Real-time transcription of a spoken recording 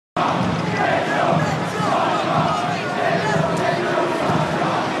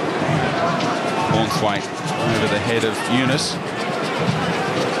weight over the head of Yunus.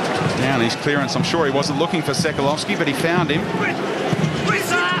 Down his clearance. I'm sure he wasn't looking for Sekulovsky, but he found him.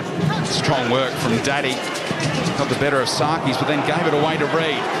 Strong work from Daddy. Got the better of Sarkis, but then gave it away to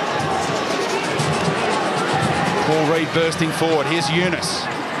Reid. Paul Reid bursting forward. Here's Yunus.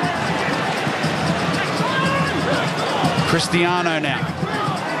 Cristiano now.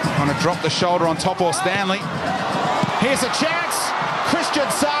 Trying to drop the shoulder on top or Stanley. Here's a chance. Christian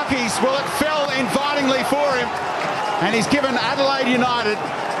Sarkis. Well, it fell invitingly for him. And he's given Adelaide United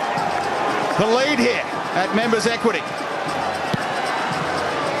the lead here at Members Equity.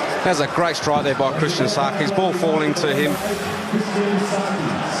 That's a great strike there by Christian Sarkis. Ball falling to him.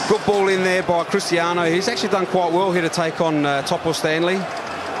 Good ball in there by Cristiano. He's actually done quite well here to take on Topo Stanley.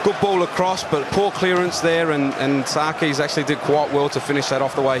 Good ball across, but poor clearance there, and Sarkis actually did quite well to finish that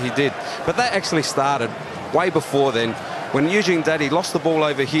off the way he did. But that actually started way before then. When Eugene Daddy lost the ball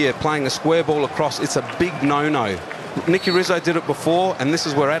over here, playing a square ball across, it's a big no-no. Nicky Rizzo did it before, and this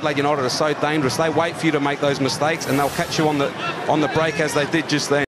is where Adelaide United are so dangerous. They wait for you to make those mistakes, and they'll catch you on the break as they did just then.